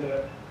confident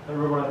that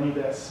we're gonna need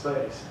that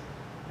space.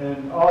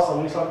 And also,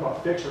 when you talk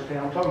about fixture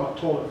count, we're talking about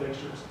toilet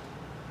fixtures.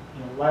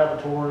 You know,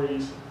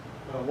 lavatories,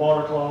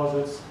 water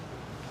closets,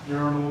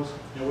 urinals.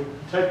 You know, we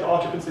take the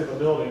occupancy of a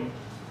building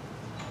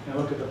and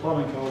look at the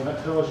plumbing code, and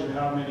that tells you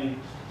how many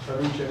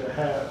of each it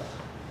has.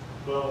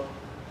 Well,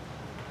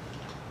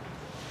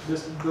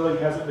 this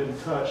building hasn't been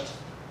touched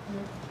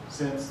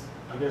since,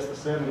 I guess, the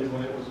 70s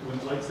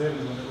late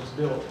 70s when it was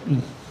built.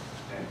 And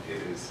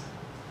it is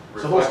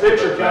So those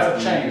fixture reflective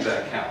of counts have that need, changed.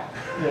 that count.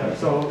 Yeah,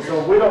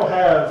 so we don't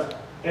have,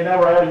 and now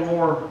we're adding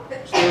more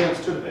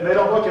students to, and they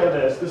don't look at it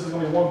as, this is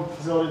gonna be one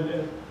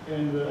facility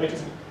in the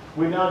agency.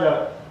 We now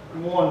got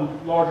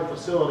one larger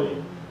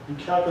facility, you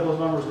calculate those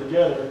numbers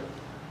together,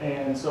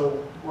 and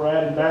so we're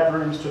adding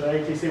bathrooms to the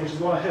ATC, which is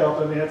gonna help.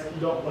 I mean, that's,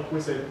 you don't, like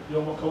we said, you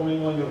don't want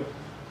commingling of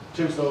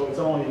two, so it's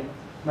only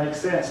makes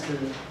sense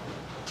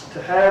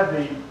to have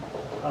the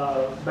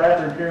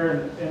bathroom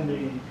here in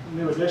the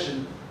new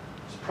addition.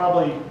 It's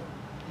probably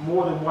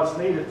more than what's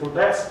needed for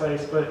that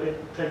space, but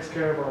it takes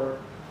care of our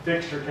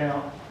fixture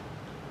count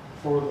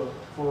for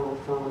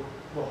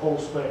the whole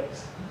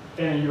space.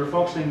 And you're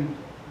functioning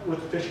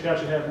with the fixture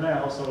count you have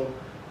now, so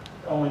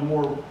only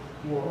more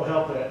will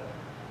help that.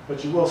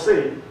 But you will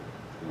see,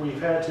 we've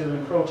had to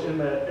encroach in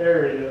that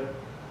area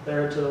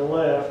there to the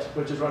left,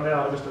 which is right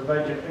now just a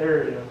vacant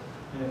area.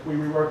 And if we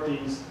rework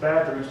these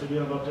bathrooms to get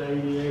them up to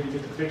ADA to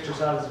get the fixture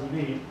sizes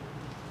we need,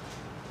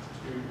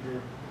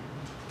 you're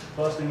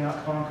busting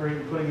out concrete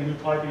and putting in new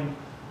piping,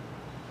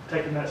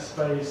 taking that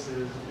space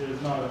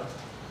is not a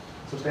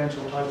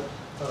substantial type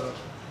of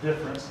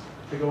difference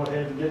to go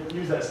ahead and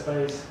use that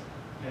space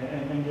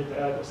and get the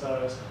adequate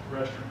size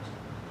restrooms.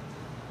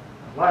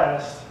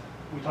 Last,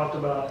 we talked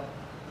about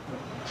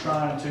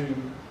trying to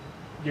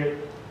get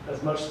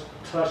as much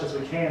touch as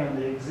we can in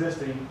the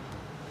existing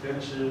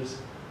finishes.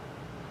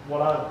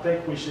 What I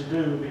think we should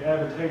do would be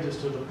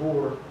advantageous to the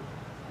board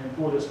and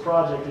for this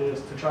project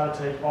is to try to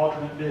take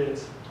alternate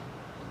bids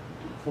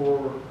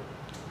for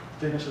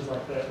finishes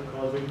like that,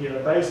 because we can get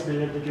a base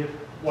bid to get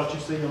what you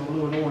see in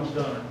blue and orange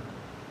done.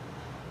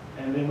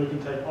 And then we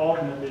can take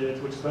alternate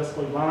bids, which is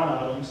basically line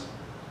items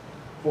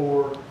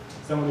for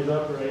some of these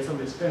upgrades, some of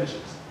these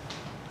finishes.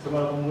 Some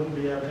of them wouldn't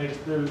be advantageous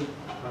to do.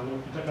 When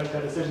you make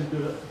that decision to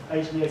do the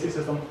HVAC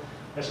system,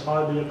 that should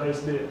probably be a base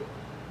bid.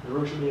 The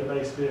roof should be a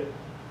base bid.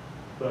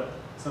 But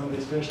some of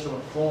these finishes, some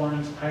of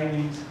floorings,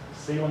 paintings,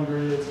 ceiling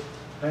grids,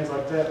 things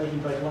like that, we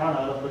can take line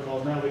items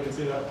because now we can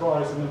see that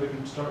price and then we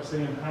can start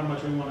seeing how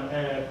much we want to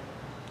add.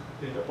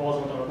 If it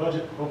falls within our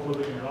budget, hopefully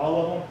we can get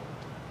all of them.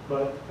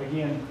 But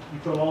again, you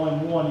put them all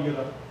in one, you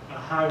get a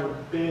higher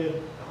bid,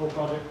 the whole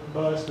project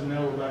bust, and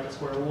now we're back at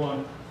square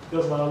one.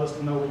 Does allow us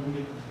to know we can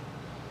get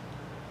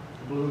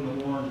the blue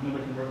and the orange, and then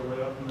we can work our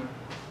way up from there.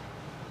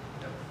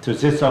 So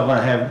is this all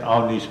gonna have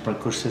all new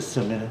sprinkler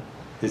system in it?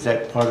 Is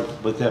that part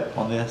of, with that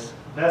on this?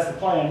 That's the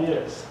plan,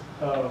 yes.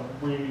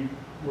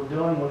 We're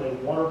dealing with a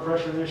water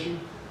pressure issue,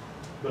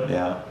 but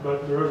Yeah.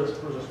 there's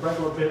a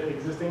sprinkler pit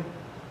existing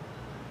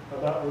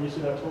about where you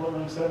see that toilet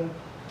room setting.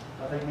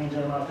 I think me and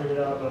Jeremiah figured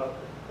out about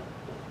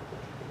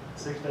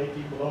 6 to 8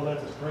 feet below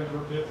that's a sprinkler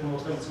pit, and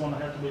those things is going to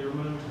have to be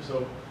removed.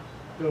 So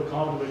feel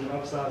confident we can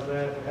upsize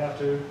that if we have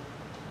to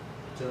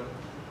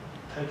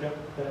take up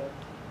that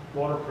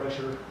water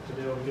pressure to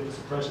be able to get the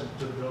suppression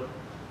to the building.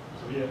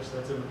 So yes,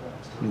 that's in the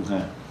plans.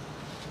 Okay.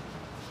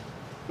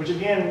 Which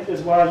again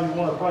is why you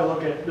want to probably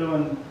look at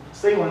doing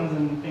ceilings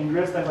and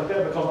grids, things like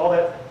that, because all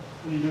that,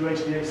 when you do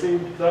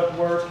HVAC, duct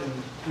work and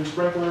new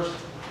sprinklers,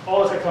 all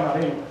that's going to come out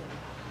anyway.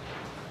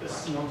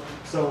 It's, you know,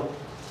 so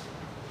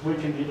we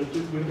can either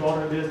do, we can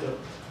order this to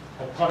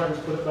have contractors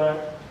put it back,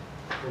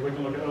 or we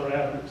can look at other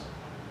avenues.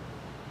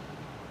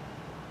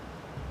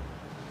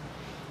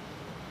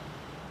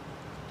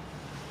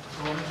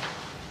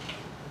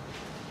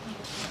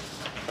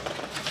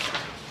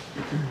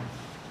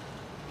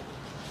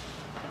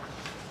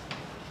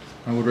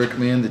 I would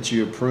recommend that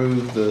you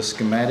approve the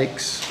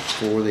schematics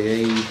for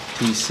the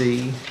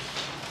ATC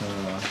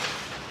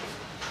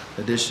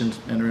addition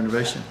and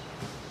renovation.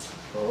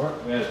 All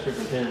right, we have a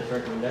superintendent's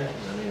recommendation,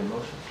 I need a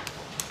motion.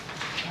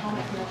 I'll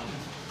make a motion.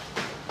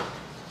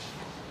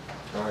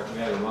 All right, we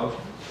have a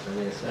motion, I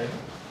need a second.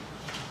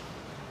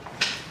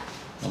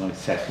 I'll make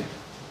second.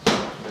 We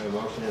have a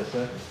motion and a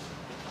second.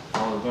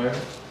 All in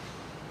favor?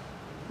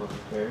 Motion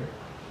carried.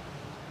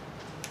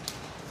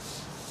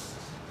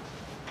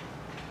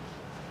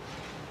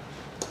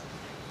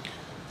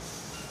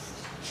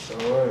 All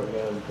right, we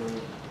got to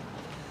improve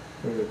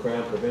the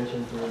crowd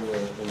prevention through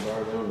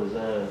environmental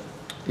design.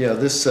 Yeah,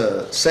 this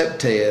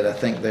SEPTED, I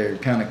think they're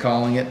kind of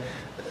calling it.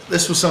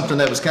 This was something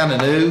that was kind of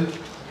new,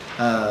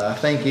 I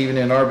think even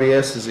in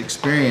RBS's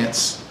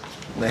experience,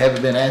 they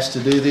haven't been asked to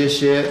do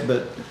this yet,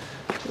 but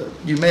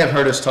you may have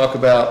heard us talk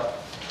about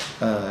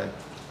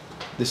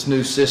this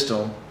new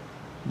system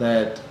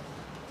that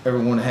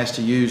everyone has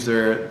to use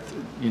there,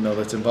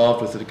 that's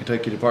involved with the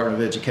Kentucky Department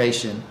of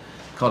Education,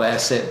 called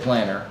Asset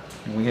Planner.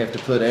 And we have to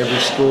put every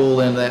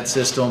school in that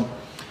system.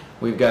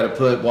 We've got to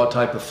put what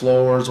type of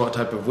floors, what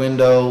type of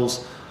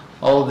windows,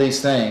 all of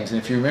these things.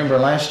 And if you remember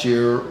last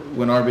year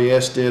when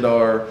RBS did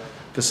our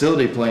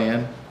facility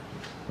plan,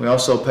 we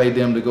also paid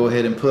them to go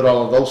ahead and put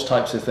all of those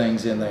types of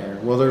things in there.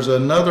 Well, there's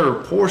another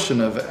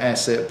portion of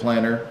Asset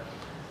Planner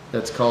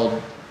that's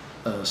called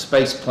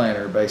Space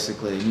Planner,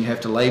 basically. And you have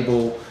to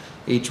label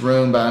each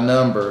room by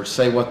number,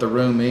 say what the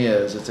room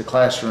is. It's a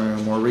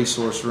classroom or a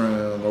resource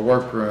room or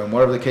workroom,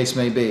 whatever the case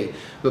may be.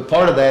 But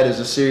part of that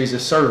is a series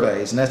of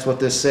surveys, and that's what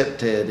this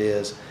SEPTED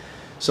is.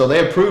 So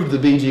they approved the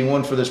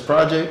BG1 for this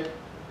project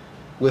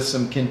with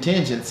some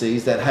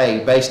contingencies that,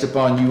 hey, based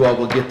upon you all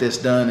will get this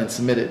done and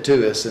submit it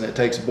to us, and it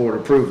takes board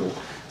approval.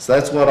 So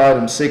that's what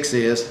item 6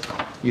 is.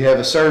 You have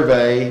a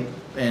survey,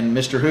 and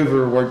Mr.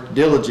 Hoover worked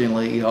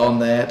diligently on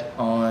that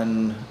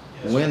on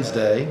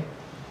Wednesday.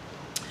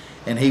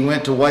 And he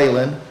went to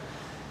Wayland,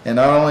 and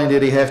not only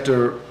did he have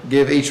to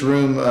give each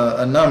room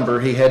a number,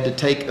 he had to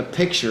take a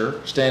picture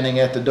standing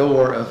at the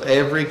door of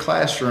every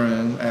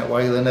classroom at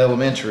Wayland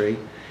Elementary,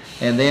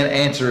 and then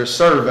answer a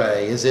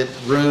survey. Is it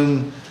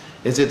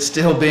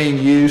still being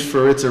used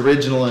for its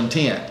original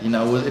intent?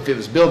 If it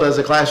was built as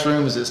a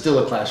classroom, is it still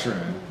a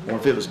classroom? Or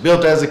if it was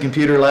built as a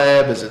computer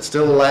lab, is it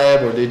still a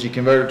lab, or did you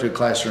convert it to a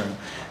classroom?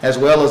 As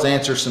well as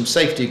answer some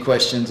safety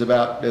questions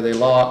about, do they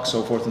lock,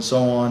 so forth and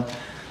so on.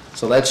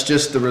 So that's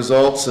just the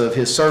results of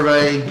his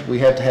survey. We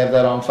have to have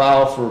that on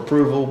file for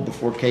approval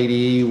before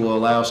KDE will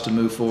allow us to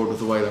move forward with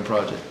the Wayland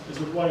project. It's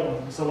with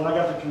Wayland. So when I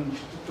got the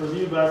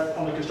review back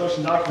on the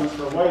construction documents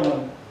for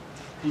Wayland,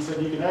 he said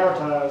you can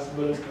advertise,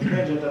 but it's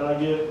contingent that I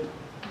get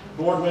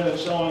board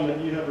minutes showing that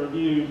you have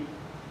reviewed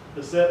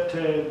the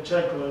SEPTED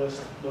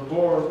checklist, the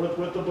board,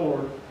 with the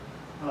board,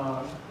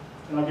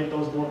 and I get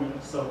those board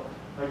minutes. So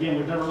again,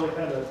 we've never really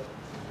had to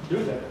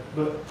do that,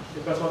 but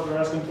if that's what they're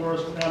asking for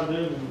us now to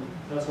do, then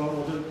that's what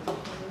we'll do.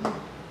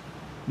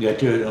 You got to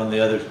do it on the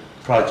other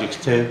projects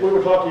too? We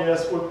were talking,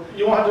 yes,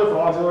 you won't have to do it for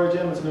auxiliary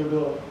gym, it's a new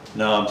building.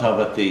 No, I'm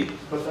talking about the,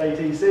 But the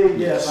ATC,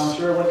 yes, I'm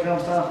sure when it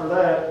comes time for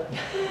that,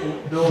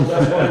 Bill,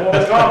 that's what we want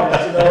his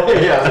comments,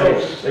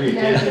 So,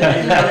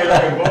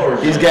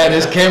 He's got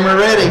his camera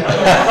ready.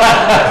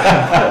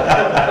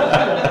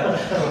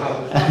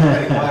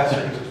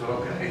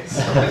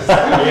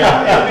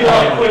 Yeah, it'll be a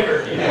lot quicker.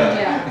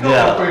 yeah.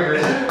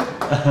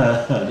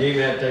 Do you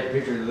even have to take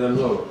pictures of them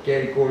little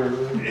catty corner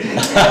rooms?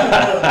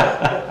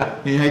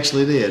 He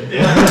actually did.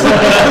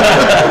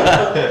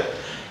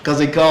 Because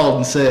he called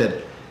and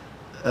said,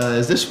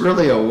 is this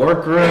really a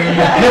workroom or is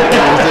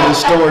it a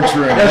storage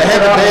room? They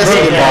had a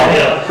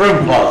desk.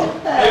 Room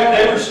closet.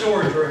 They were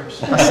storage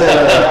rooms. I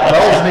said,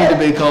 those need to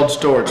be called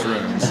storage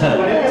rooms.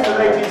 when it gets to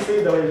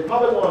ATC though, you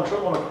probably want to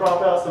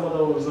crop out some of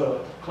those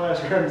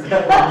classrooms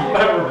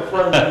that were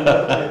referring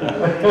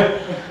to.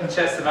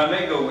 Cheston, I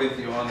may go with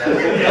you on that.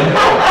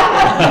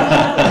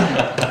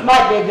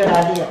 Might be a good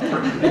idea.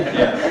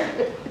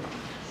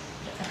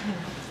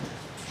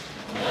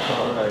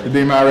 It'd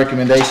be my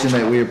recommendation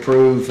that we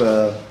approve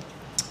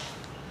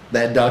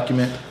that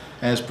document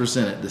as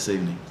presented this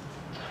evening.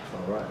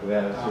 All right, we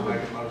have I'll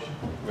make a motion.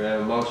 We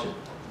have a motion.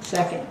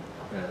 Second.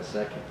 We have a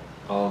second.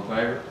 All in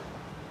favor?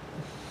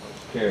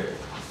 Carried.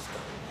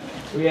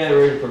 We have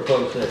ready for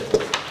closed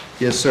session.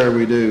 Yes, sir,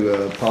 we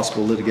do.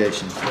 Possible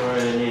litigation. All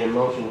right, I need a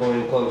motion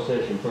going into closed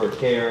session for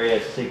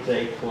KRS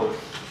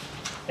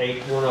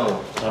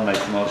 68.810. I'll make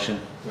the motion.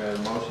 We have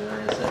a motion,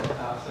 I need a second.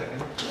 I'll second.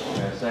 We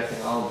have a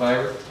second. All in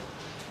favor?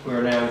 We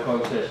are now in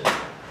closed session.